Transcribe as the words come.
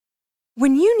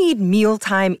When you need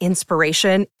mealtime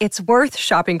inspiration, it's worth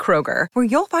shopping Kroger, where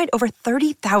you'll find over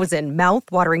 30,000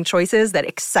 mouth-watering choices that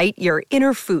excite your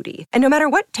inner foodie. And no matter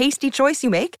what tasty choice you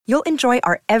make, you'll enjoy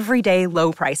our everyday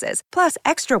low prices, plus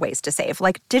extra ways to save,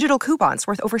 like digital coupons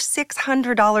worth over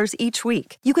 $600 each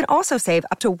week. You can also save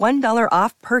up to $1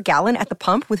 off per gallon at the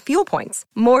pump with fuel points.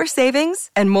 More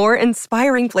savings and more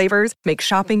inspiring flavors make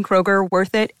shopping Kroger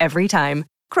worth it every time.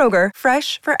 Kroger,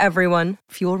 fresh for everyone.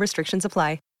 Fuel restrictions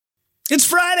apply. It's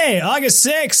Friday, August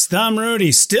 6th. I'm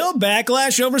Rudy. Still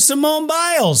backlash over Simone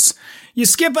Biles. You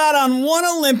skip out on one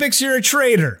Olympics, you're a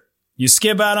traitor. You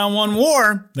skip out on one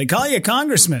war, they call you a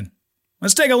congressman.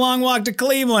 Let's take a long walk to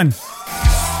Cleveland.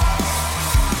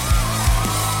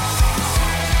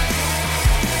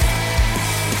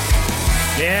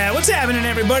 Yeah, what's happening,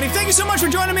 everybody? Thank you so much for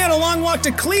joining me on a long walk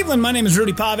to Cleveland. My name is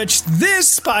Rudy Pavich.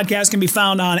 This podcast can be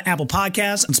found on Apple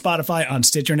Podcasts, on Spotify, on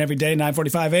Stitcher, and every day,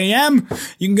 9:45 a.m.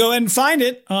 You can go ahead and find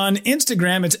it on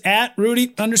Instagram. It's at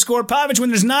Rudy_Pavich when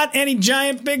there's not any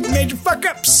giant, big, major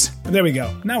fuck-ups. But there we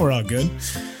go. Now we're all good.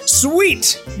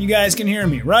 Sweet. You guys can hear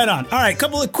me. Right on. All right,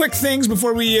 couple of quick things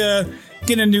before we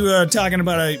get into talking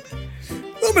about a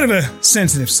little bit of a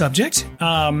sensitive subject.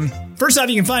 First off,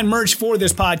 you can find merch for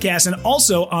this podcast and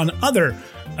also on other,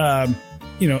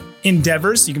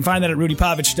 endeavors. You can find that at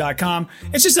rudypavich.com.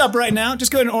 It's just up right now.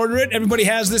 Just go ahead and order it. Everybody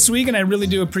has this week, and I really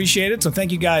do appreciate it. So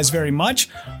thank you guys very much.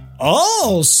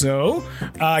 Also,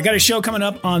 I got a show coming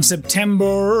up on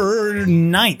September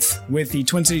 9th with the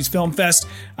Twin Cities Film Fest.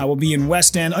 I will be in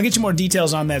West End. I'll get you more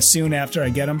details on that soon after I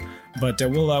get them. But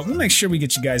we'll make sure we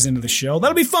get you guys into the show.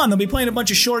 That'll be fun. They'll be playing a bunch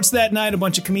of shorts that night, a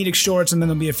bunch of comedic shorts, and then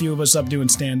there'll be a few of us up doing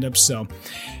stand-ups. So,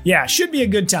 yeah, should be a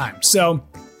good time. So,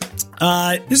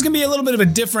 this is going to be a little bit of a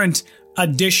different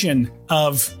edition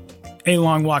of A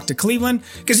Long Walk to Cleveland.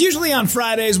 Because usually on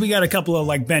Fridays, we got a couple of,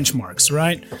 benchmarks,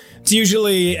 right? It's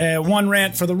usually one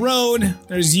rant for the road.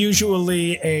 There's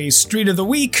usually a street of the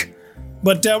week.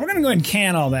 But we're going to go ahead and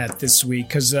can all that this week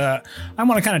because I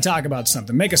want to kind of talk about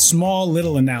something, make a small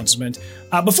little announcement.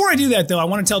 Before I do that, though, I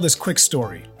want to tell this quick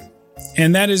story.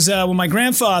 And that is when my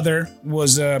grandfather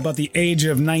was about the age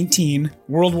of 19,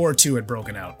 World War II had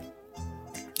broken out.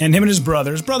 And him and his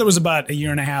brother was about a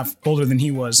year and a half older than he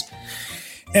was.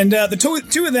 And the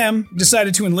two of them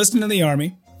decided to enlist into the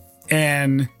army.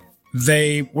 And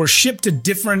they were shipped to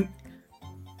different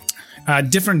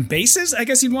bases, I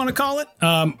guess you'd want to call it.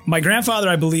 My grandfather,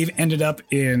 I believe, ended up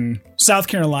in South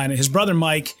Carolina. His brother,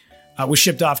 Mike, was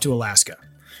shipped off to Alaska.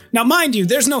 Now, mind you,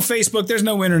 there's no Facebook, there's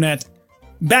no internet.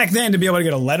 Back then, to be able to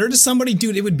get a letter to somebody,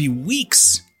 dude, it would be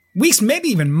weeks, maybe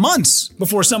even months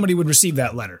before somebody would receive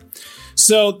that letter.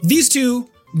 So these two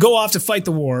go off to fight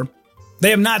the war. They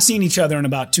have not seen each other in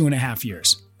about 2.5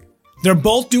 years. They're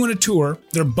both doing a tour.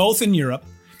 They're both in Europe.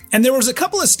 And there was a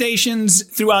couple of stations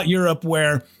throughout Europe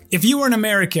where if you were an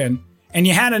American and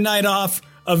you had a night off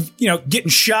of, getting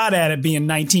shot at it being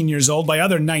 19 years old by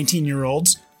other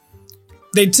 19-year-olds,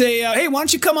 they'd say, hey, why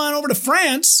don't you come on over to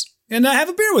France and have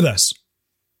a beer with us?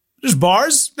 There's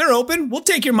bars. They're open. We'll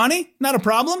take your money. Not a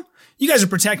problem. You guys are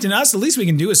protecting us. The least we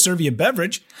can do is serve you a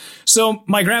beverage. So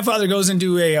my grandfather goes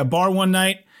into a bar one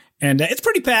night, and it's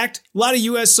pretty packed. A lot of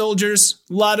U.S. soldiers,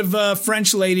 a lot of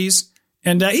French ladies.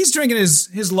 And he's drinking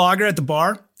his lager at the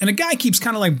bar, and a guy keeps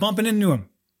kind of bumping into him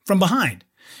from behind.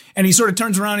 And he sort of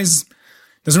turns around,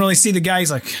 doesn't really see the guy. He's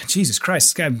like, Jesus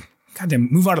Christ, this guy,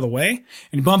 goddamn, move out of the way.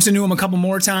 And he bumps into him a couple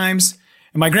more times.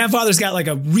 And my grandfather's got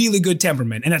a really good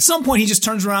temperament. And at some point he just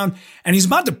turns around and he's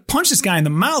about to punch this guy in the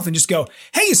mouth and just go,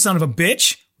 hey, you son of a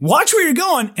bitch, watch where you're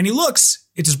going. And he looks,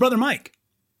 it's his brother Mike.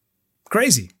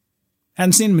 Crazy.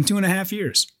 Hadn't seen him in 2.5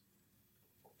 years.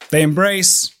 They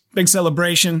embrace, big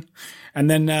celebration. And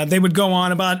then they would go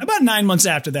on about 9 months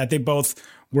after that. They both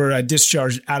were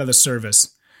discharged out of the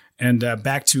service and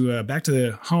back to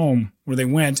the home where they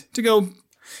went to go,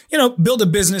 build a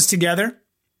business together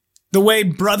the way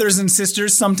brothers and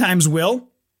sisters sometimes will.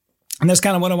 And that's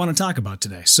kind of what I want to talk about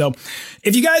today. So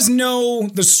if you guys know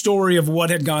the story of what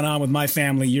had gone on with my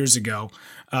family years ago,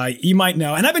 you might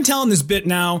know. And I've been telling this bit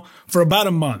now for about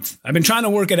a month. I've been trying to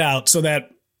work it out so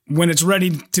that when it's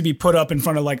ready to be put up in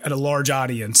front of a large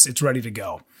audience, it's ready to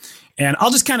go. And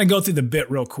I'll just kind of go through the bit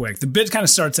real quick. The bit kind of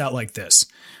starts out like this.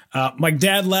 My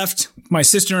dad left my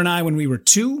sister and I when we were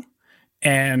 2,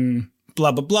 and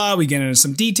blah, blah, blah. We get into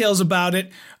some details about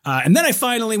it. And then I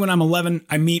finally, when I'm 11,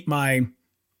 I meet my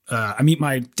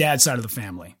dad's side of the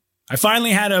family. I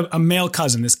finally had a male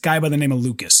cousin, this guy by the name of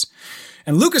Lucas.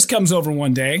 And Lucas comes over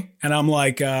one day, and I'm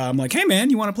like, hey man,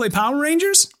 you want to play Power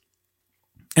Rangers?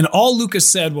 And all Lucas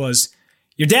said was,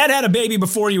 your dad had a baby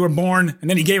before you were born, and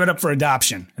then he gave it up for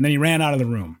adoption, and then he ran out of the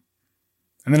room.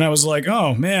 And then I was like,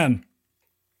 oh man,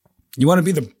 You want to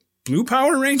be the blue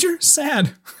Power Ranger?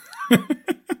 Sad.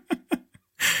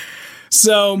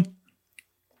 So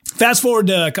fast forward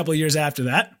to a couple of years after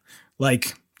that,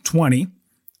 like 20,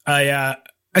 I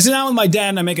sit down with my dad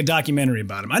and I make a documentary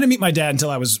about him. I didn't meet my dad until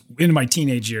I was into my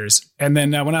teenage years. And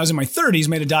then when I was in my 30s,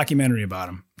 made a documentary about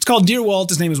him. It's called Dear Walt.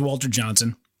 His name is Walter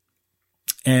Johnson.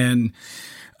 And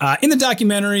in the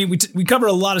documentary, we cover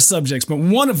a lot of subjects, but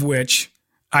one of which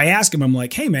I ask him, I'm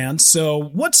like, hey, man, so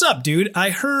what's up, dude? I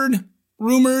heard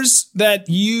rumors that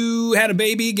you had a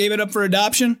baby, gave it up for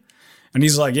adoption. And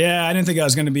he's like, yeah, I didn't think I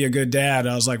was going to be a good dad.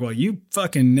 I was like, well, you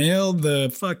fucking nailed the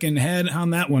fucking head on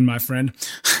that one, my friend.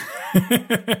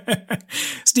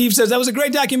 Steve says, that was a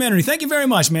great documentary. Thank you very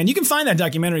much, man. You can find that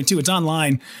documentary, too. It's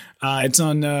online. It's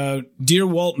on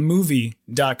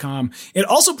dearwaltmovie.com. It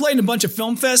also played in a bunch of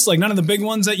film fests, like none of the big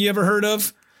ones that you ever heard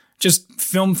of. Just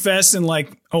film fests in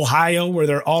like Ohio where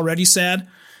they're already sad.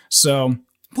 So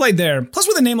played there. Plus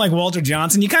with a name like Walter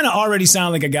Johnson, you kind of already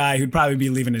sound like a guy who'd probably be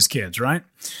leaving his kids, right?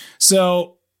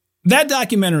 So that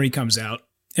documentary comes out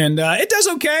and it does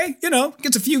okay. You know,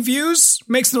 gets a few views,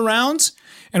 makes the rounds.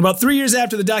 And about 3 years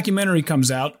after the documentary comes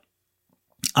out,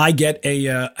 I get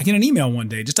an email one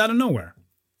day just out of nowhere.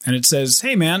 And it says,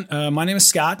 hey, man, my name is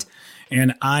Scott,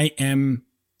 and I am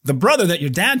the brother that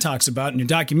your dad talks about in your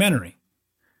documentary.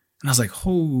 And I was like,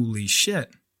 holy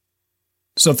shit.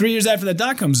 So 3 years after that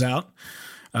doc comes out,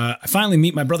 I finally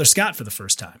meet my brother Scott for the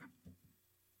first time.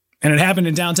 And it happened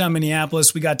in downtown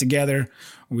Minneapolis. We got together.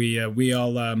 We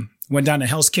all went down to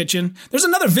Hell's Kitchen. There's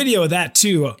another video of that,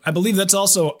 too. I believe that's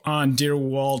also on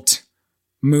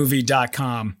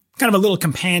dearwaltmovie.com. Kind of a little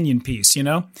companion piece, you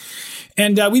know?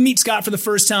 And we meet Scott for the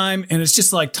first time, and it's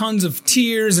just like tons of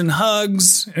tears and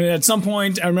hugs. And at some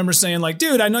point, I remember saying, like,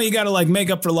 dude, I know you got to like make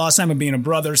up for lost time of being a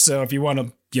brother. So if you want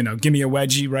to, you know, give me a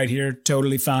wedgie right here,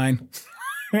 totally fine.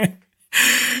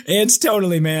 It's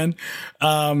totally, man.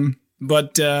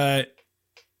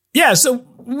 Yeah, so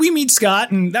we meet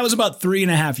Scott, and that was about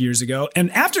 3.5 years ago.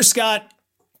 And after Scott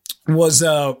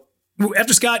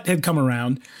had come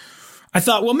around, I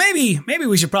thought, well, maybe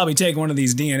we should probably take one of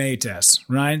these DNA tests,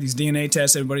 right? These DNA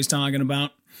tests everybody's talking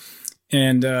about.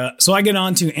 And so I get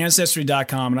on to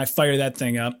Ancestry.com, and I fire that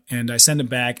thing up, and I send it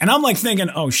back. And I'm like thinking,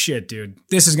 oh, shit, dude,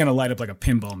 this is going to light up like a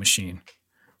pinball machine.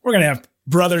 We're going to have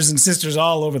brothers and sisters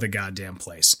all over the goddamn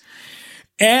place.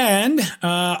 And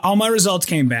all my results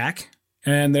came back,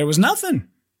 and there was nothing.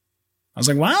 I was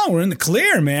like, wow, we're in the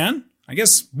clear, man. I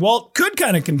guess Walt could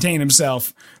kind of contain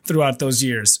himself throughout those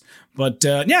years. But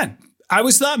yeah, I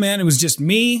always thought, man, it was just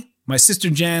me, my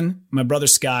sister Jen, my brother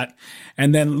Scott.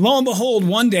 And then lo and behold,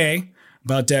 one day,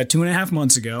 about 2.5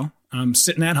 months ago, I'm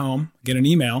sitting at home, get an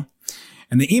email,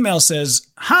 and the email says,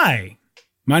 hi,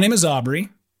 my name is Aubrey,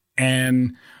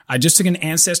 and I just took an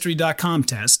Ancestry.com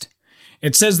test.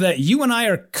 It says that you and I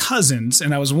are cousins,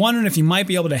 and I was wondering if you might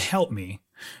be able to help me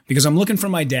because I'm looking for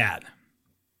my dad.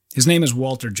 His name is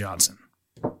Walter Johnson.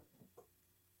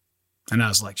 And I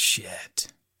was like,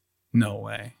 shit, no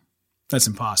way. That's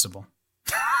impossible.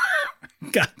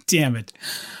 God damn it.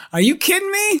 Are you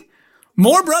kidding me?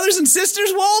 More brothers and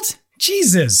sisters, Walt?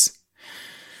 Jesus.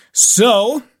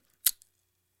 So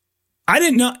I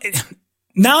didn't know.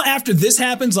 Now after this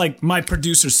happens, like my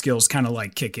producer skills kind of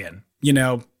like kick in, you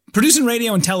know, producing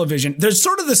radio and television. There's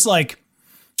sort of this like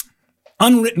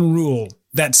unwritten rule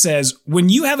that says when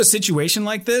you have a situation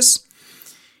like this,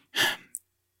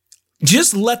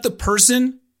 just let the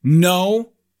person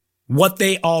know what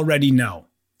they already know.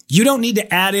 You don't need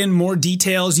to add in more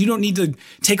details. You don't need to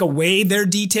take away their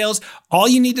details. All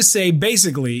you need to say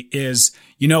basically is,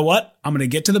 you know what? I'm going to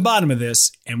get to the bottom of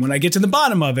this. And when I get to the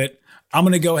bottom of it, I'm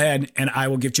going to go ahead and I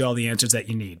will get you all the answers that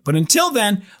you need. But until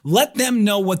then, let them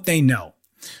know what they know.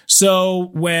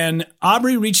 So when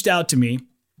Aubrey reached out to me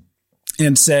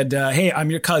and said, hey,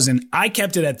 I'm your cousin, I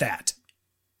kept it at that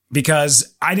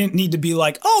because I didn't need to be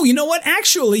like, oh, you know what?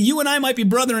 Actually, you and I might be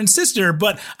brother and sister,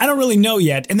 but I don't really know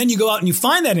yet. And then you go out and you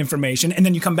find that information and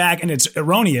then you come back and it's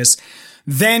erroneous.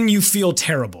 Then you feel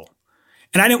terrible.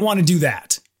 And I didn't want to do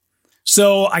that.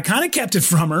 So I kind of kept it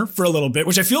from her for a little bit,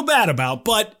 which I feel bad about,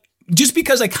 but just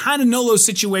because I kind of know those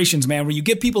situations, man, where you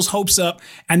get people's hopes up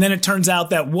and then it turns out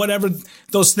that whatever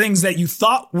those things that you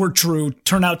thought were true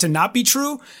turn out to not be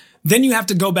true, then you have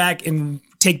to go back and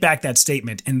take back that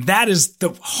statement. And that is the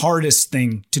hardest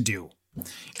thing to do. And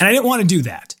I didn't want to do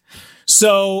that.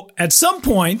 So at some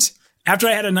point, after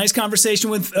I had a nice conversation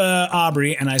with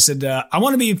Aubrey and I said, I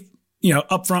want to be,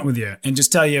 upfront with you and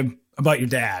just tell you about your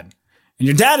dad. And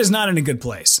your dad is not in a good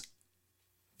place.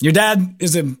 Your dad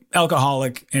is an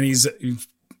alcoholic and he's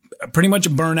pretty much a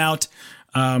burnout.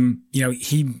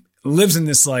 He lives in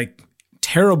this like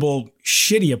terrible,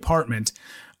 shitty apartment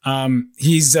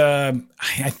He's, I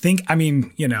think, I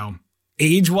mean, you know,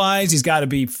 age-wise, he's got to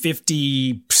be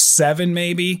 57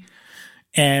 maybe.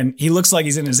 And he looks like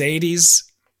he's in his 80s.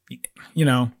 You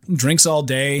know, drinks all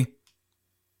day.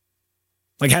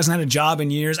 Like hasn't had a job in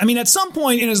years. I mean, at some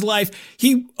point in his life,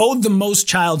 he owed the most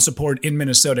child support in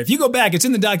Minnesota. If you go back, it's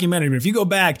in the documentary, but if you go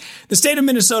back, the state of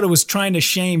Minnesota was trying to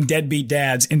shame deadbeat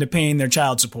dads into paying their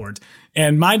child support.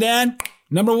 And my dad,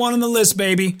 number one on the list,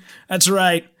 baby. That's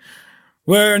right.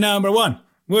 We're number one.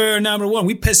 We're number one.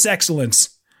 We piss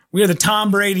excellence. We are the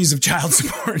Tom Brady's of child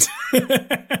support.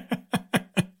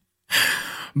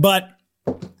 But,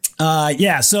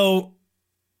 yeah, so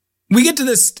we get to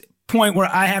this point where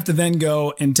I have to then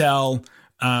go and tell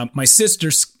my sister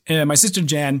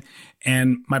Jen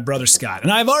and my brother Scott.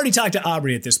 And I've already talked to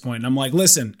Aubrey at this point. And I'm like,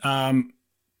 listen,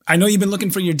 I know you've been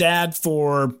looking for your dad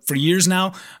for years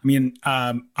now. I mean,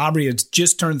 Aubrey has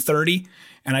just turned 30.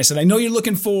 And I said, I know you're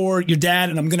looking for your dad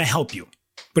and I'm going to help you.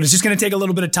 But it's just going to take a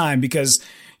little bit of time because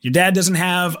your dad doesn't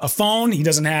have a phone. He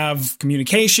doesn't have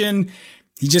communication.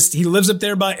 He lives up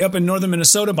there up in northern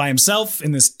Minnesota by himself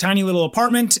in this tiny little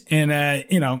apartment. And,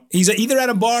 you know, he's either at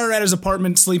a bar or at his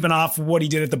apartment sleeping off what he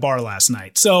did at the bar last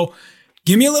night. So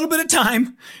give me a little bit of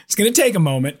time. It's going to take a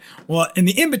moment. Well, in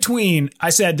the in-between,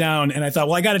 I sat down and I thought,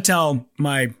 well, I got to tell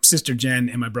my sister Jen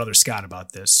and my brother Scott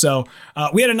about this. So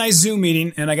we had a nice Zoom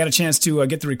meeting and I got a chance to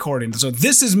get the recording. So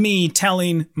this is me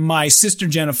telling my sister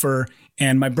Jennifer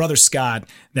and my brother Scott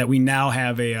that we now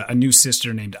have a new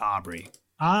sister named Aubrey.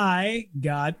 I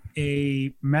got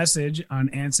a message on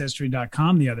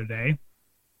Ancestry.com the other day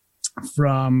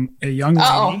from a young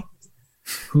lady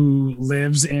who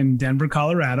lives in Denver,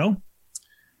 Colorado.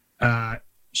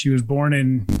 She was born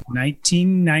in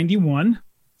 1991,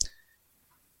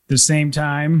 the same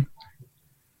time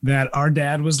that our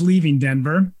dad was leaving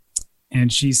Denver.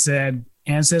 And she said,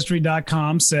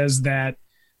 Ancestry.com says that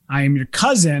I am your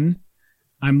cousin.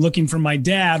 I'm looking for my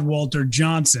dad, Walter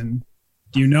Johnson.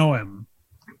 Do you know him?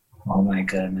 Oh my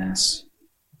goodness.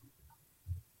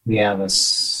 We have a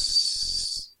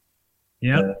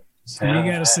Yep. So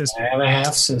you got a sister. I have a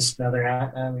half sister.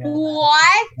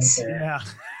 What? Yeah.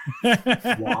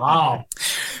 Wow.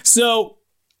 So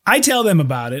I tell them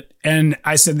about it and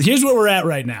I said, here's where we're at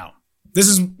right now. This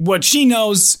is what she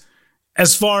knows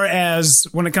as far as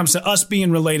when it comes to us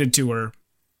being related to her.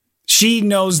 She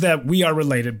knows that we are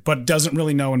related, but doesn't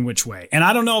really know in which way. And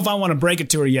I don't know if I want to break it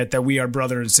to her yet that we are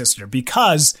brother and sister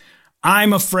because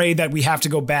I'm afraid that we have to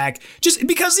go back just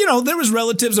because, you know, there was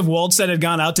relatives of Walt's that had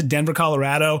gone out to Denver,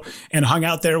 Colorado and hung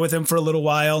out there with him for a little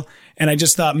while. And I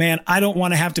just thought, man, I don't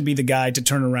want to have to be the guy to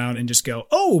turn around and just go,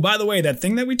 oh, by the way, that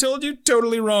thing that we told you,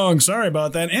 totally wrong. Sorry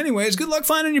about that. Anyways, good luck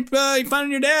finding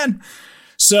your dad.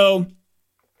 So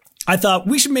I thought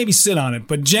we should maybe sit on it.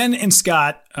 But Jen and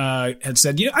Scott had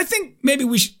said, you know, I think maybe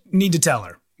we need to tell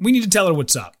her. We need to tell her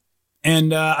what's up.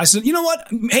 And I said, you know what?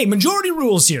 Hey, majority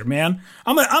rules here, man.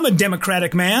 I'm a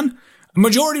Democratic man.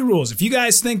 Majority rules. If you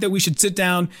guys think that we should sit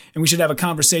down and we should have a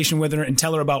conversation with her and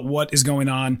tell her about what is going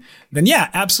on, then yeah,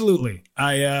 absolutely.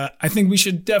 I think we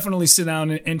should definitely sit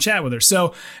down and chat with her.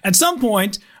 So at some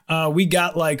point, we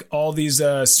got like all these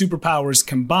superpowers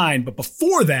combined. But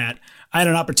before that, I had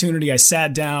an opportunity. I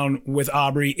sat down with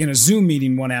Aubrey in a Zoom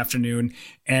meeting one afternoon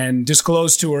and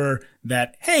disclosed to her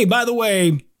that, hey, by the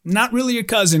way, not really your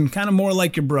cousin, kind of more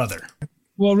like your brother.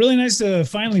 Well, really nice to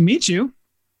finally meet you.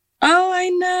 Oh, I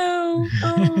know.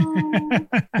 Oh.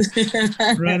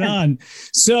 Right on.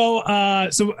 So I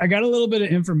got a little bit of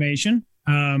information.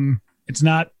 It's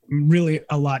not really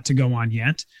a lot to go on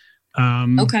yet.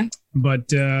 Okay.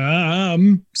 But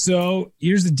so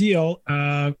here's the deal.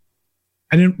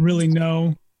 I didn't really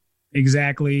know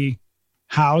exactly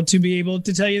how to be able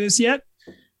to tell you this yet.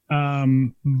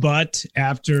 But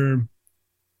after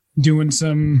doing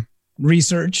some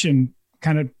research and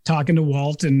kind of talking to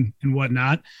Walt and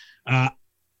whatnot, I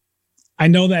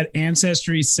know that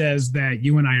Ancestry says that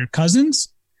you and I are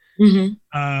cousins,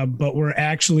 but we're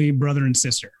actually brother and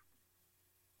sister.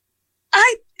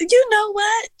 You know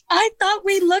what? I thought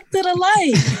we looked at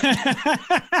alike.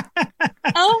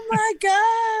 Oh my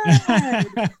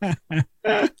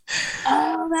God.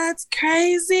 Oh, that's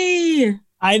crazy.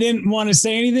 I didn't want to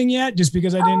say anything yet just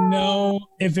because I didn't know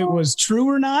if it was true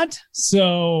or not.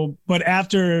 So, but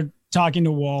after talking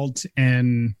to Walt,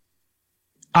 and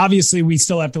obviously we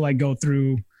still have to like go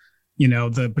through, you know,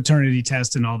 the paternity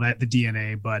test and all that, the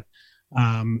DNA, but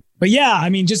yeah, I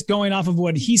mean, just going off of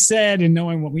what he said and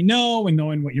knowing what we know and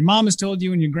knowing what your mom has told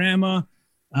you and your grandma.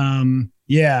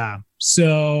 Yeah.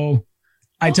 So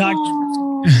I talked.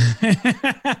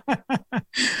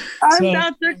 I'm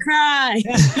about to cry.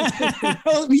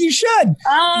 Well, you should.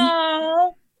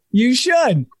 Oh. You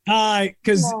should,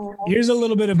 because Aw. here's a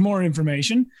little bit of more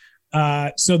information.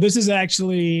 So this is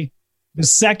actually the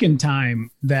second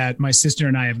time that my sister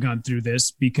and I have gone through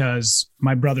this, because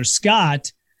my brother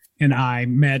Scott and I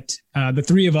met, the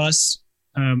three of us,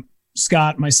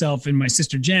 Scott, myself, and my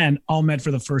sister Jen, all met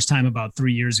for the first time about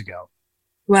 3 years ago.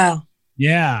 Wow.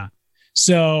 Yeah.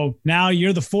 So now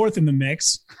you're the fourth in the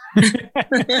mix.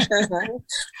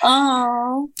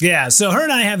 Oh. Yeah. So her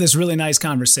and I have this really nice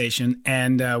conversation,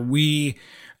 and we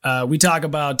talk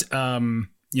about,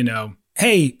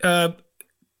 hey,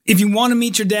 if you want to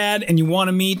meet your dad and you want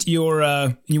to meet your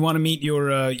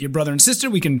brother and sister,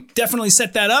 we can definitely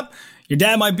set that up. Your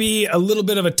dad might be a little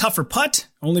bit of a tougher putt,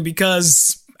 only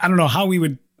because I don't know how we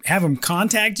would have him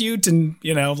contact you to,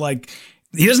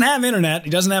 he doesn't have internet. He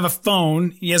doesn't have a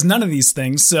phone. He has none of these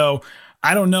things. So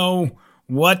I don't know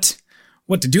what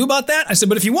to do about that. I said,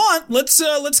 but if you want,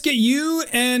 let's get you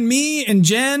and me and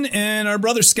Jen and our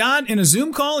brother Scott in a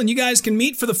Zoom call, and you guys can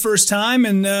meet for the first time.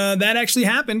 And that actually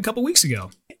happened a couple weeks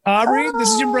ago. Aubrey, this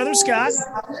is your brother Scott.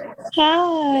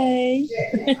 Hi.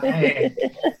 Hey,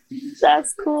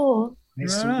 That's cool.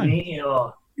 nice Right. to meet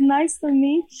you. Nice to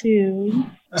meet you.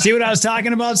 See what I was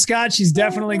talking about, Scott? She's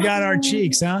definitely got our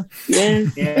cheeks, huh?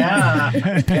 Yes.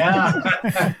 Yeah, yeah.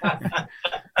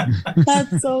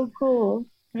 That's so cool.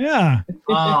 Yeah.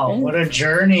 Oh, what a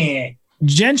journey.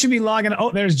 Jen should be logging.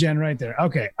 Oh, there's Jen right there.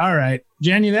 Okay. All right.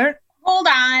 Jen, you there? Hold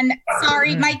on.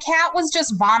 Sorry, my cat was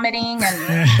just vomiting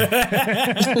and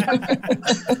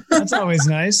That's always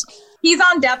nice. he's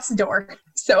on death's door.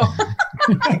 So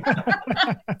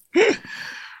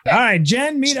All right,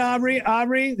 Jen, meet Aubrey.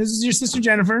 Aubrey, this is your sister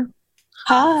Jennifer.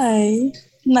 Hi.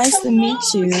 Nice to meet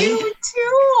you. You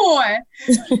too.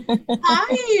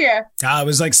 Hi. It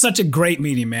was like such a great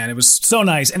meeting, man. It was so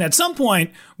nice. And at some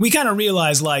point, we kind of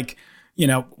realized, we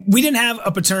didn't have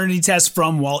a paternity test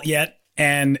from Walt yet.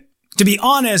 And to be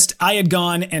honest, I had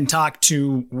gone and talked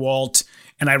to Walt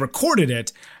and I recorded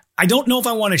it. I don't know if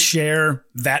I want to share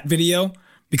that video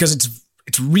because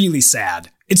it's really sad.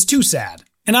 It's too sad.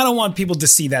 And I don't want people to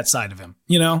see that side of him,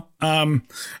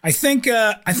 I think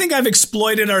I've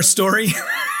exploited our story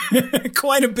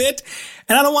quite a bit,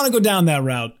 and I don't want to go down that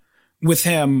route with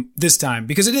him this time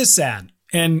because it is sad.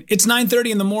 And it's 9:30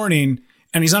 in the morning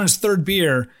and he's on his third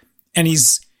beer and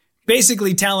he's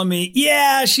basically telling me,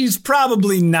 yeah, she's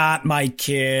probably not my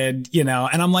kid, and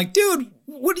I'm like, dude,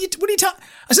 what are you talking?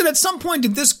 I said, at some point,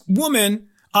 did this woman,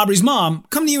 Aubrey's mom,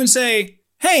 come to you and say,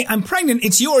 hey, I'm pregnant,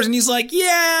 it's yours? And he's like,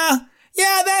 yeah,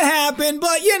 that happened.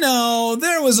 But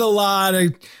there was a lot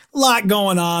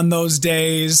going on those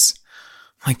days.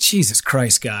 I'm like, Jesus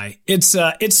Christ, guy. It's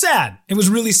sad. It was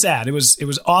really sad. It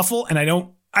was awful. And I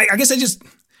guess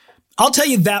I'll tell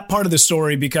you that part of the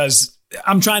story because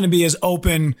I'm trying to be as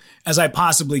open as I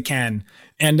possibly can.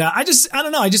 And I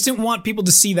don't know. I just didn't want people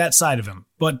to see that side of him.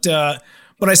 But I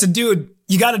said, dude,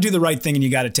 you got to do the right thing and you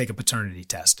got to take a paternity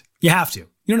test. You have to. You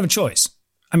don't have a choice.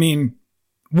 I mean,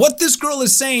 what this girl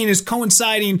is saying is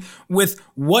coinciding with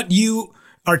what you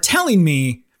are telling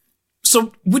me.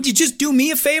 So would you just do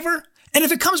me a favor? And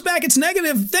if it comes back it's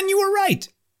negative, then you were right.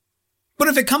 But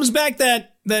if it comes back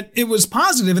that it was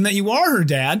positive and that you are her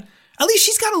dad, at least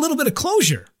she's got a little bit of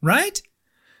closure, right?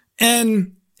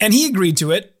 And he agreed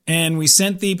to it. And we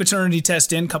sent the paternity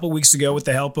test in a couple weeks ago with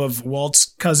the help of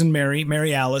Walt's cousin,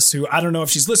 Mary Alice, who I don't know if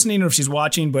she's listening or if she's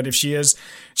watching, but if she is,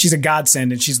 she's a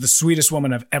godsend and she's the sweetest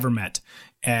woman I've ever met.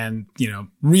 And,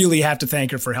 really have to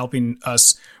thank her for helping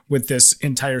us with this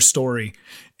entire story.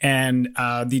 And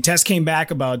the test came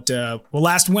back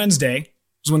last Wednesday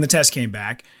was when the test came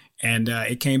back. And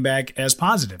it came back as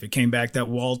positive. It came back that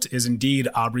Walt is indeed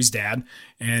Aubrey's dad,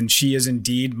 and she is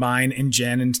indeed mine and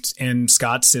Jen and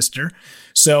Scott's sister.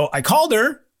 So I called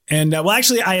her, and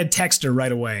actually, I had texted her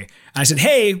right away. I said,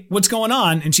 "Hey, what's going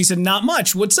on?" And she said, "Not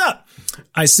much. What's up?"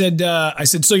 I said,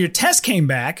 "So your test came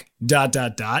back, ...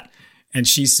 And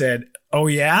she said, "Oh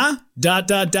yeah, ...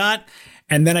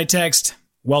 And then I text,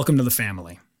 "Welcome to the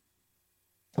family."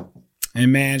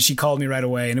 And man, she called me right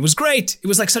away and it was great. It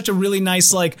was like such a really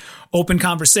nice, open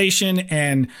conversation.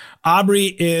 And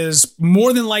Aubrey is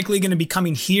more than likely going to be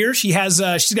coming here. She's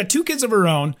got 2 kids of her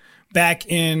own back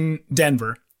in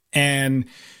Denver. And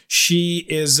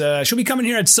she'll be coming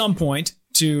here at some point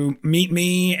to meet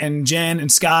me and Jen and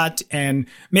Scott and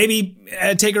maybe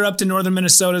take her up to northern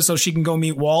Minnesota so she can go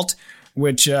meet Walt,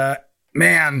 which,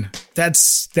 man,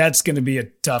 that's going to be a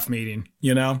tough meeting,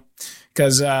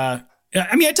 because,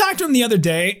 I talked to him the other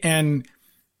day and,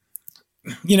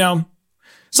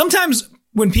 sometimes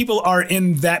when people are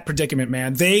in that predicament,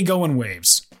 man, they go in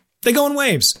waves. Some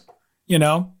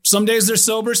days they're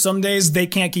sober. Some days they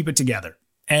can't keep it together.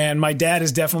 And my dad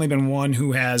has definitely been one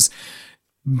who has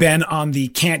been on the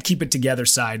can't keep it together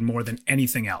side more than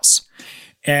anything else.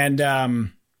 And so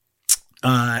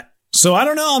I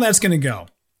don't know how that's going to go.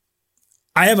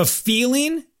 I have a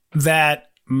feeling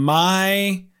that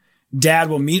my dad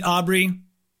will meet Aubrey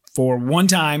for one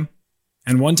time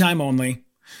and one time only,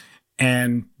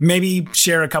 and maybe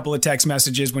share a couple of text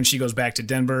messages when she goes back to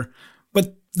Denver.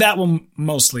 But that will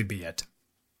mostly be it.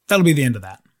 That'll be the end of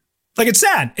that. Like, it's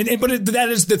sad, but that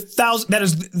is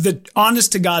the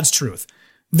honest to God's truth.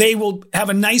 They will have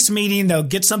a nice meeting. They'll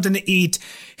get something to eat.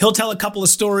 He'll tell a couple of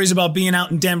stories about being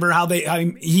out in Denver, how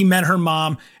he met her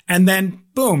mom, and then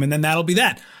boom, and then that'll be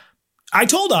that. I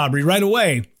told Aubrey right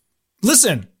away,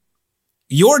 listen,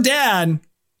 your dad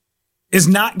is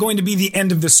not going to be the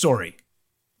end of this story,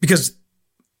 because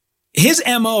his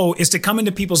MO is to come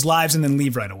into people's lives and then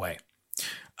leave right away.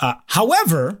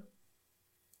 However,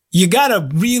 you got a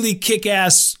really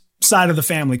kick-ass side of the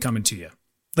family coming to you.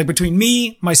 Like, between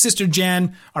me, my sister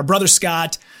Jen, our brother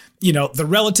Scott, the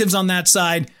relatives on that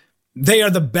side, they are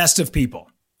the best of people.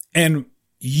 And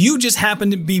you just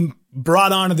happen to be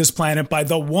brought onto this planet by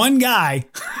the one guy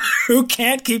who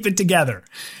can't keep it together.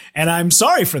 And I'm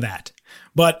sorry for that.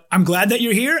 But I'm glad that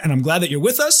you're here, and I'm glad that you're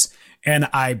with us. And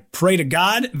I pray to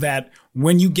God that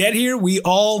when you get here, we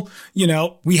all,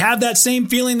 we have that same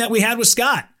feeling that we had with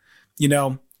Scott.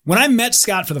 When I met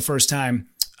Scott for the first time,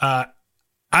 I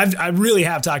really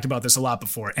have talked about this a lot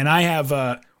before. And I have,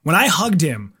 when I hugged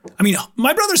him,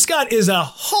 my brother Scott is a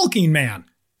hulking man.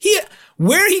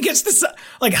 Where he gets this,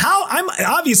 like,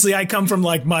 I come from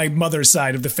like my mother's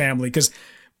side of the family, because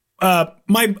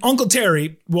my Uncle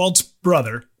Terry, Walt's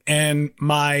brother, and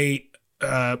my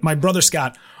brother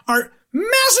Scott are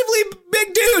massively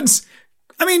big dudes.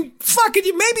 Could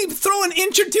you maybe throw an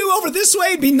inch or two over this way?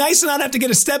 It'd be nice to not have to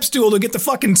get a step stool to get the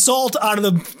fucking salt out of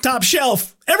the top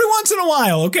shelf every once in a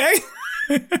while, okay?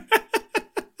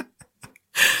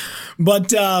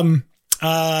 But,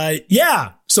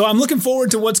 yeah. So I'm looking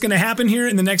forward to what's going to happen here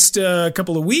in the next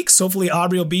couple of weeks. Hopefully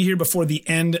Aubrey will be here before the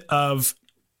end of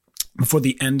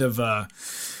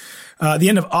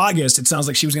August. It sounds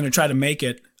like she was going to try to make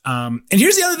it. And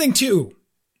here's the other thing too,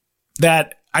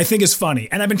 that I think is funny.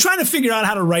 And I've been trying to figure out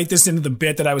how to write this into the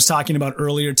bit that I was talking about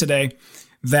earlier today,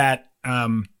 that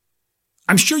I'm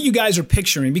sure you guys are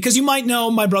picturing, because you might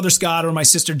know my brother Scott or my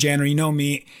sister Jen, or you know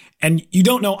me, and you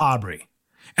don't know Aubrey.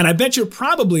 And I bet you're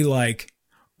probably like,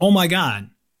 oh my God,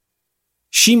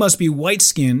 she must be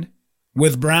white-skinned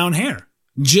with brown hair,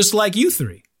 just like you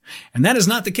three. And that is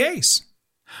not the case.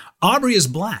 Aubrey is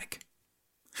black,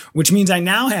 which means I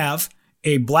now have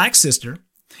a black sister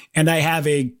and I have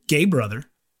a gay brother.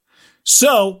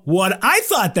 So what I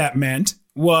thought that meant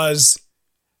was,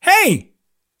 hey,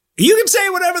 you can say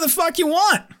whatever the fuck you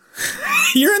want.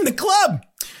 You're in the club.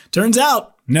 Turns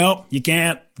out, no, you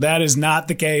can't. That is not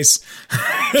the case.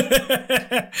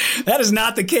 That is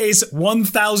not the case.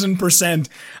 1000%.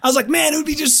 I was like, man, it would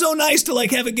be just so nice to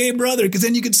like have a gay brother, because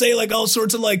then you could say like all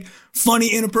sorts of like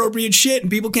funny, inappropriate shit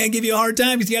and people can't give you a hard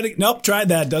time because you nope, tried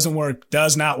that. Doesn't work.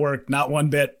 Does not work. Not one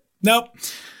bit. Nope.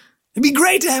 It'd be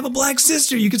great to have a black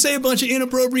sister. You could say a bunch of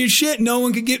inappropriate shit. No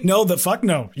one could get, no, the fuck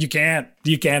no. You can't.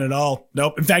 You can't at all.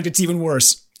 Nope. In fact, it's even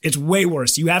worse. It's way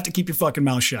worse. You have to keep your fucking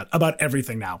mouth shut about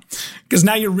everything now, because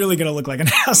now you're really going to look like an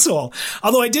asshole.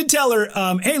 Although I did tell her,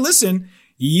 hey, listen,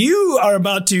 you are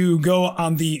about to go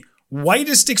on the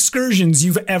whitest excursions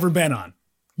you've ever been on.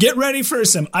 Get ready for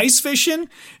some ice fishing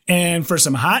and for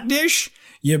some hot dish.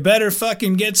 You better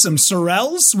fucking get some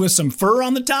sorrels with some fur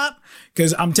on the top,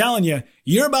 because I'm telling you,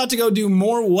 you're about to go do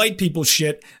more white people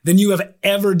shit than you have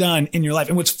ever done in your life.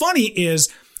 And what's funny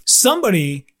is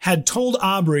somebody had told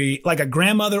Aubrey, like a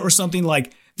grandmother or something,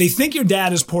 like, they think your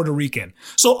dad is Puerto Rican.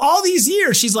 So all these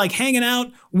years, she's like hanging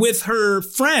out with her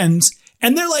friends,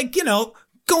 and they're like,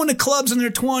 going to clubs in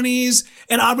their 20s,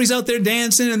 and Aubrey's out there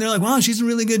dancing, and they're like, wow, she's a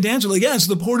really good dancer. Like, yeah, it's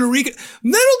the Puerto Rican.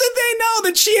 Little did they know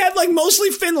that she had like mostly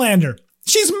Finlander.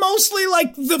 She's mostly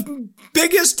like the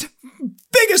biggest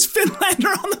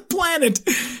Finlander on the planet.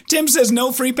 Tim says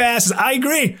no free passes. I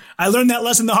agree. I learned that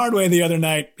lesson the hard way the other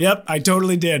night. Yep, I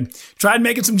totally did. Tried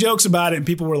making some jokes about it, and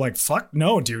people were like, fuck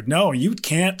no, dude. No, you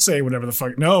can't say whatever the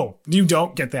fuck. No, you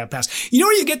don't get that pass. You know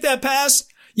where you get that pass?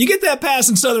 You get that pass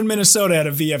in southern Minnesota at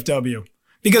a VFW.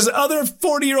 Because other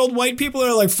 40-year-old white people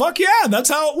are like, fuck yeah, that's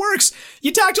how it works.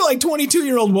 You talk to like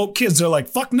 22-year-old woke kids, they're like,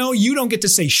 fuck no, you don't get to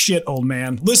say shit, old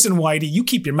man. Listen, Whitey, you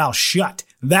keep your mouth shut.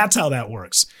 That's how that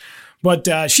works.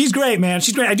 But she's great, man.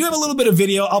 She's great. I do have a little bit of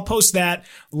video. I'll post that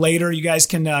later. You guys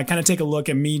can kind of take a look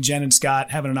at me, Jen, and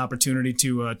Scott having an opportunity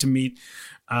to meet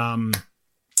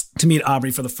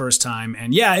Aubrey for the first time.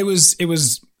 And yeah, it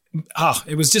was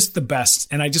it was just the best.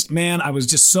 And I was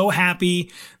just so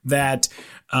happy that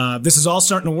this is all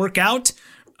starting to work out.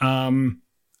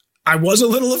 I was a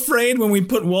little afraid when we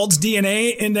put Walt's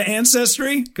DNA into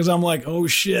Ancestry because I'm like, oh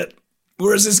shit,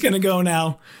 where is this going to go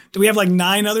now? Do we have like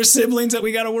 9 other siblings that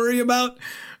we got to worry about?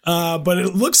 But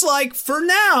it looks like for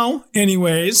now,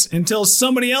 anyways, until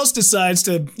somebody else decides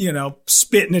to,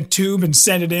 spit in a tube and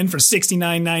send it in for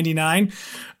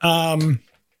 $69.99.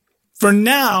 For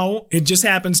now, it just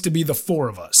happens to be the 4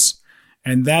 of us.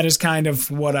 And that is kind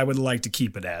of what I would like to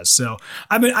keep it as. So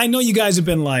I know you guys have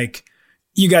been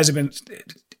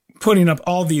putting up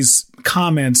all these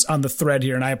comments on the thread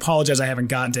here, and I apologize I haven't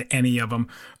gotten to any of them.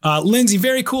 Lindsay,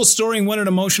 very cool story and what an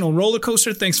emotional roller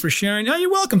coaster. Thanks for sharing. Oh, you're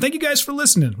welcome. Thank you guys for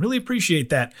listening. Really appreciate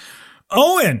that.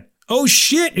 Owen, oh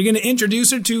shit, you're going to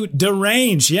introduce her to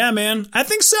Deranged. Yeah, man, I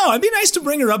think so. It'd be nice to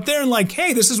bring her up there and like,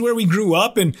 hey, this is where we grew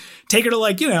up, and take her to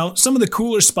like, some of the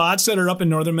cooler spots that are up in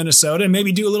northern Minnesota, and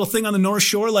maybe do a little thing on the North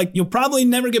Shore. Like, you'll probably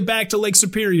never get back to Lake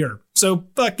Superior. So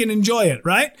fucking enjoy it,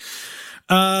 right?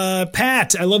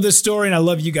 Pat, I love this story and I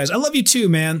love you guys. I love you too,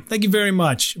 man. Thank you very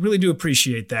much. Really do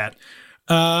appreciate that.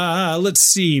 Let's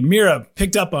see. Mira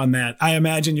picked up on that. I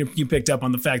imagine you picked up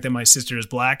on the fact that my sister is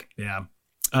black. Yeah.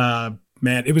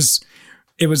 Man, it was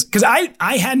because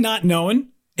I had not known.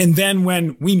 And then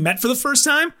when we met for the first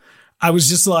time, I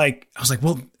was like,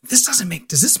 well, does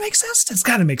this make sense? It's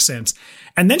got to make sense.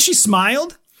 And then she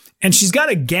smiled and she's got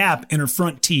a gap in her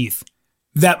front teeth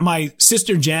that my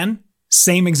sister Jen,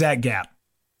 same exact gap.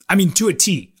 I mean, to a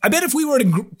T. I bet if we were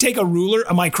to take a ruler,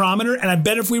 a micrometer, and I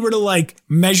bet if we were to like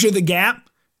measure the gap,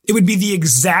 it would be the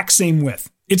exact same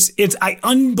width. It's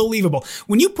unbelievable.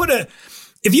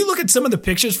 If you look at some of the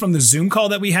pictures from the Zoom call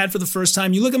that we had for the first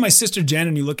time, you look at my sister Jen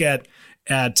and you look at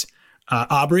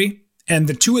Aubrey, and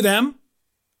the two of them,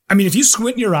 I mean, if you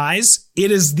squint your eyes,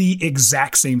 it is the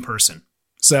exact same person.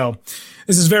 So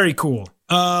this is very cool.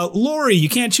 Lori, you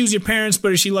can't choose your parents,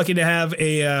 but is she lucky to have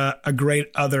a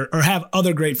great other or have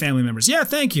other great family members? Yeah,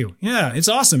 thank you. Yeah, it's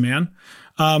awesome, man.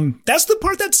 That's the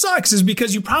part that sucks, is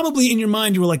because you probably in your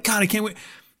mind, you were like, God, I can't wait.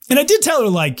 And I did tell her,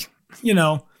 like,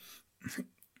 I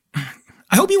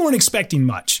hope you weren't expecting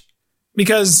much,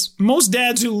 because most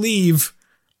dads who leave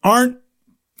aren't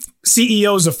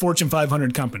CEOs of Fortune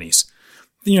 500 companies.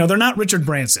 They're not Richard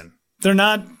Branson. They're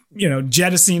not,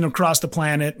 jettisoning across the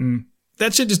planet, and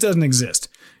that shit just doesn't exist.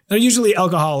 They're usually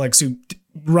alcoholics who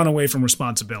run away from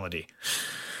responsibility.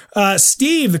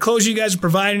 Steve, the clothes you guys are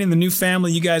providing in the new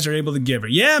family you guys are able to give her.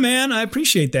 Yeah, man, I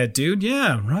appreciate that, dude.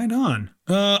 Yeah, right on.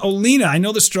 Olena, I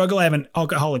know the struggle. I have an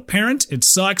alcoholic parent. It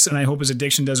sucks, and I hope his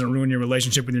addiction doesn't ruin your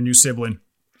relationship with your new sibling.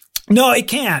 No, it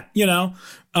can't, because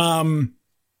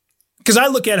I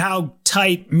look at how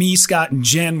tight me, Scott, and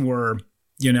Jen were,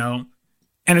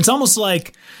 and it's almost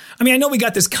like, I know we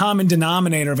got this common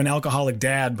denominator of an alcoholic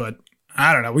dad, but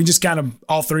I don't know. We just kind of,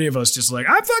 all 3 of us just like,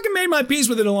 I fucking made my peace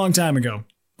with it a long time ago.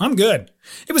 I'm good.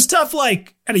 It was tough,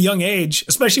 like at a young age,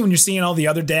 especially when you're seeing all the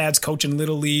other dads coaching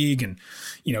Little League and,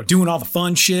 doing all the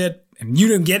fun shit, and you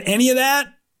didn't get any of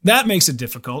that. That makes it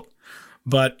difficult.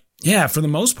 But yeah, for the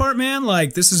most part, man,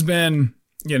 like this has been,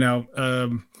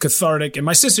 cathartic. And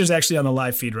my sister's actually on the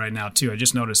live feed right now too. I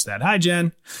just noticed that. Hi,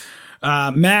 Jen.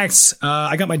 Max,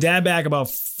 I got my dad back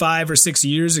about 5 or 6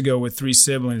 years ago with 3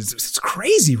 siblings. It's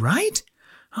crazy, right?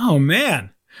 Oh, man.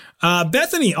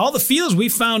 Bethany, all the feels we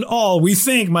found we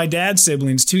think my dad's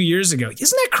siblings 2 years ago.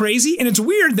 Isn't that crazy? And it's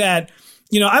weird that,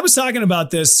 I was talking about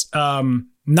this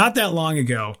not that long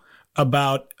ago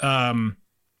about how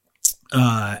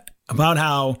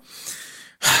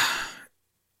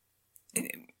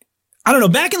I don't know,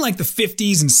 back in like the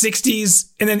 50s and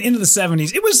 60s and then into the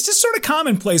 70s, it was just sort of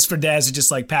commonplace for dads to just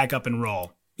like pack up and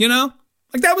roll,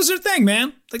 Like that was their thing,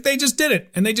 man. Like they just did it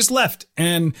and they just left.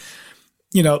 And,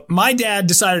 my dad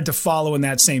decided to follow in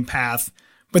that same path.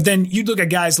 But then you'd look at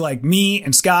guys like me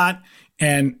and Scott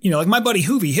and, like my buddy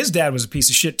Hoovie, his dad was a piece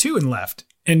of shit too and left.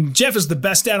 And Jeff is the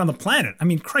best dad on the planet.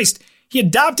 Christ, he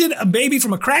adopted a baby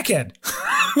from a crackhead.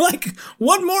 Like,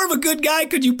 what more of a good guy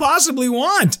could you possibly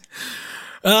want?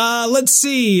 Let's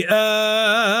see.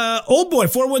 Old boy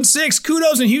 416,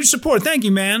 kudos and huge support. Thank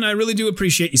you, man. I really do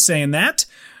appreciate you saying that.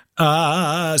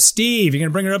 Steve, you're going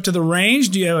to bring her up to the range.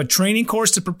 Do you have a training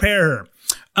course to prepare her?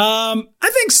 I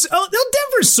think so.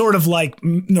 Denver's sort of like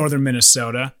northern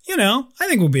Minnesota. I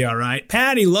think we'll be all right.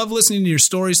 Patty, love listening to your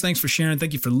stories. Thanks for sharing.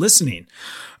 Thank you for listening.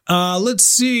 Let's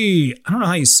see. I don't know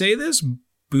how you say this.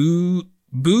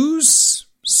 Booze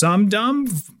Samdum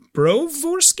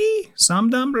Bravorsky?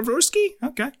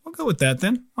 Okay, we'll go with that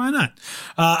then. Why not?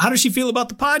 How does she feel about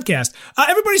the podcast?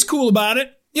 Everybody's cool about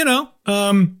it.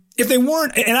 if they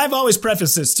weren't, and I've always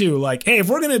prefaced this too, like, hey, if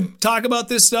we're going to talk about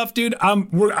this stuff, dude, I'm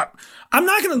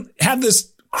not going to have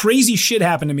this crazy shit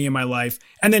happen to me in my life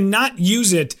and then not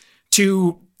use it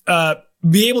to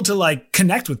be able to like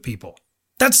connect with people.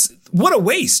 That's what a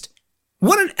waste.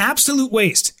 What an absolute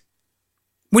waste.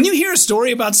 When you hear a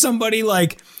story about somebody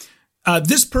like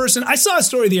this person, I saw a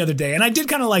story the other day and I did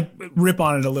kind of like rip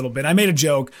on it a little bit. I made a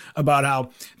joke about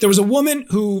how there was a woman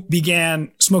who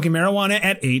began smoking marijuana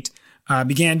at 8,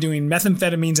 began doing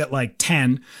methamphetamines at like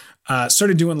 10,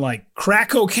 started doing like crack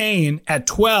cocaine at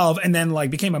 12, and then like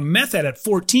became a meth head at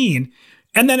 14.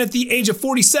 And then at the age of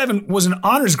 47 was an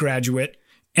honors graduate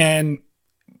and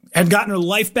had gotten her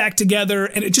life back together.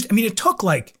 And it just, I mean, it took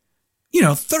like,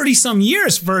 30 some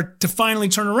years for it to finally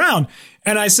turn around.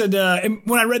 And I said, and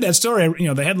when I read that story,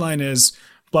 the headline is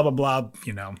blah, blah, blah,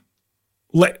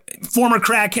 former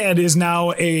crackhead is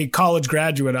now a college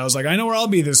graduate. I was like, I know where I'll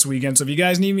be this weekend. So if you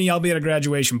guys need me, I'll be at a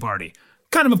graduation party.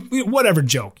 Kind of a whatever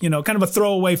joke, kind of a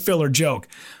throwaway filler joke.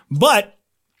 But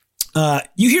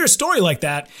you hear a story like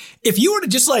that. If you were to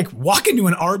just like walk into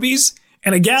an Arby's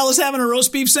and a gal is having a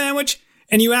roast beef sandwich,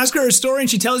 and you ask her a story and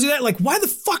she tells you that, like, why the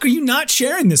fuck are you not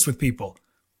sharing this with people?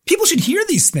 People should hear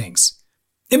these things.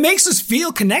 It makes us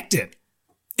feel connected.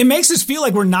 It makes us feel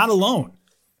like we're not alone.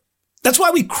 That's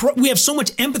why we have so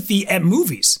much empathy at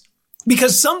movies.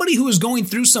 Because somebody who is going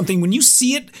through something, when you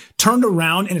see it turned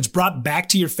around and it's brought back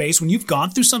to your face, when you've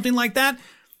gone through something like that,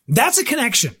 that's a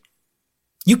connection.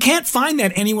 You can't find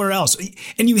that anywhere else.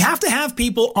 And you have to have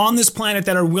people on this planet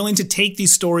that are willing to take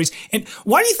these stories. And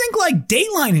why do you think like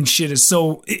Dateline and shit is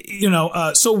so,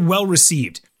 so well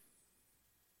received?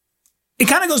 It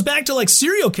kind of goes back to like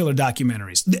serial killer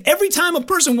documentaries. Every time a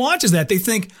person watches that, they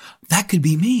think that could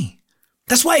be me.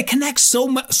 That's why it connects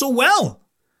so well,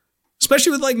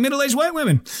 especially with like middle-aged white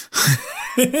women.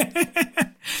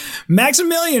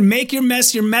 Maximilian, make your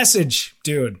mess your message,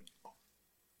 dude.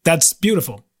 That's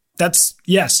beautiful.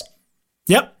 Yes.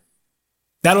 Yep.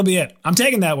 That'll be it. I'm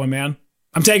taking that one, man.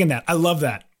 I'm taking that. I love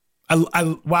that.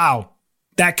 Wow.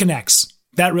 That connects.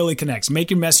 That really connects.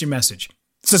 Make your mess your message.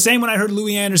 It's the same when I heard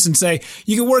Louis Anderson say,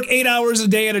 you can work 8 hours a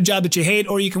day at a job that you hate,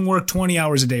 or you can work 20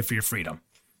 hours a day for your freedom.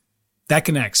 That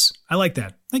connects. I like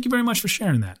that. Thank you very much for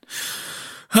sharing that.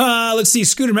 Let's see.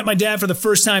 Scooter met my dad for the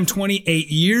first time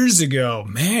 28 years ago.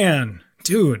 Man.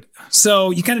 Dude,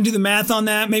 so you kind of do the math on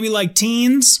that, maybe like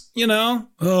teens,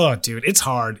 Oh, dude, it's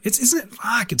hard. Isn't it?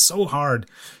 Fuck, it's so hard.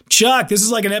 Chuck, this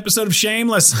is like an episode of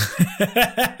Shameless.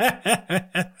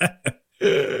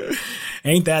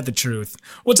 Ain't that the truth?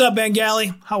 What's up,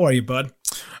 Bengali? How are you, bud?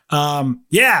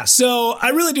 Yeah, so I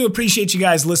really do appreciate you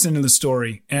guys listening to the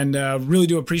story and really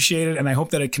do appreciate it. And I hope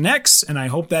that it connects. And I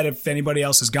hope that if anybody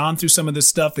else has gone through some of this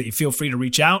stuff, that you feel free to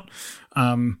reach out.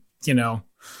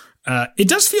 It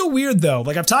does feel weird though.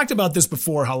 Like I've talked about this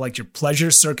before, how like your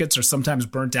pleasure circuits are sometimes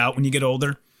burnt out when you get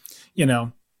older.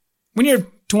 When you're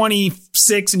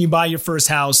 26 and you buy your first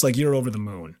house, like you're over the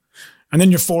moon. And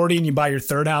then you're 40 and you buy your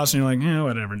third house and you're like,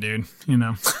 whatever, dude.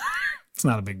 It's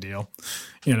not a big deal.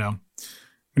 When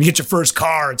you get your first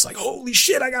car, it's like, holy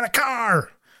shit, I got a car.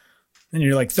 Then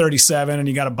you're like 37 and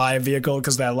you got to buy a vehicle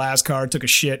because that last car took a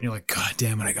shit. And you're like, God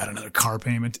damn it, I got another car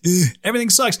payment. Ugh,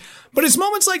 everything sucks. But it's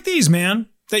moments like these, man,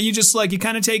 that you just like, you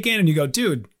kind of take in and you go,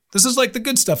 dude, this is like the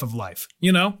good stuff of life,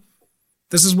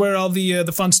 This is where all the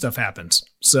fun stuff happens.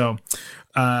 So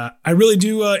I really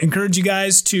do encourage you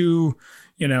guys to,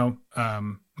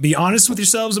 be honest with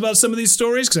yourselves about some of these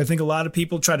stories, because I think a lot of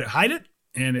people try to hide it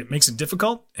and it makes it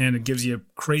difficult and it gives you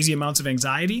crazy amounts of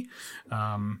anxiety.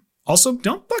 Also,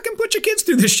 don't fucking put your kids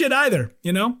through this shit either,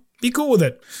 Be cool with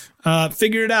it.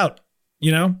 Figure it out,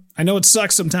 I know it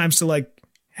sucks sometimes to like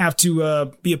have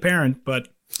to be a parent, but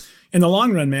in the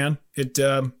long run, man,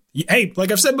 hey,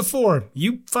 like I've said before,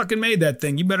 you fucking made that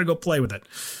thing. You better go play with it.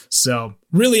 So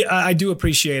really, I do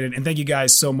appreciate it. And thank you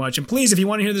guys so much. And please, if you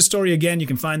want to hear this story again, you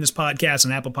can find this podcast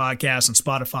on Apple Podcasts, on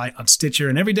Spotify, on Stitcher.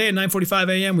 And every day at 9:45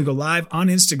 a.m., we go live on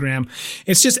Instagram.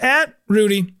 It's just at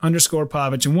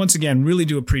Rudy_Pavich. And once again, really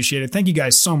do appreciate it. Thank you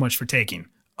guys so much for taking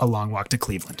a long walk to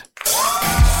Cleveland.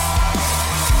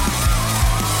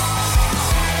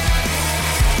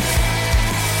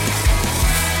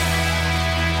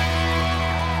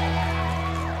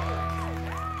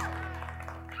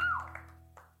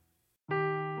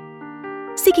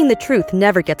 Seeking the truth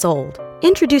never gets old.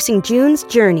 Introducing June's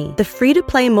Journey, the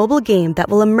free-to-play mobile game that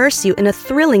will immerse you in a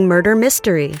thrilling murder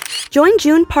mystery. Join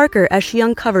June Parker as she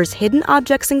uncovers hidden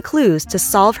objects and clues to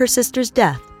solve her sister's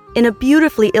death in a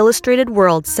beautifully illustrated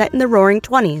world set in the Roaring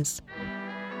 '20s.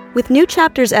 With new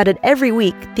chapters added every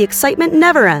week, the excitement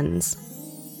never ends.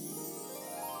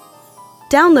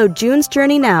 Download June's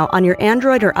Journey now on your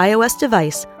Android or iOS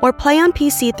device, or play on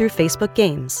PC through Facebook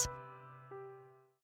Games.